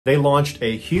They launched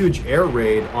a huge air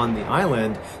raid on the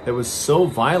island that was so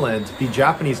violent, the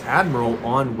Japanese admiral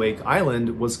on Wake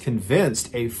Island was convinced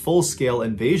a full-scale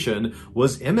invasion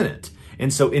was imminent.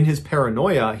 And so in his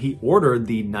paranoia, he ordered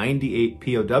the 98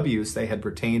 POWs they had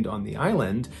retained on the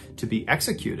island to be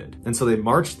executed. And so they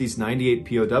marched these 98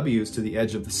 POWs to the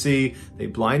edge of the sea, they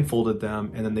blindfolded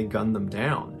them, and then they gunned them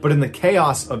down. But in the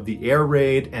chaos of the air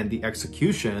raid and the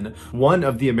execution, one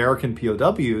of the American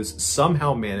POWs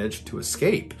somehow managed to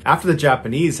escape. After the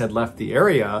Japanese had left the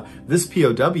area, this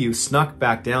POW snuck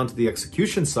back down to the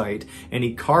execution site, and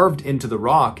he carved into the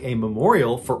rock a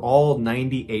memorial for all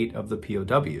 98 of the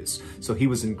POWs. So he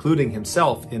was including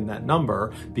himself in that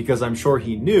number because I'm sure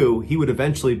he knew he would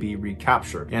eventually be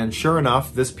recaptured. And sure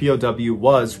enough, this POW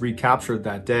was recaptured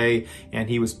that day, and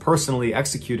he was personally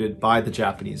executed by the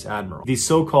Japanese admiral. The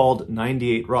so-called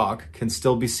 98 Rock can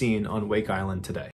still be seen on Wake Island today.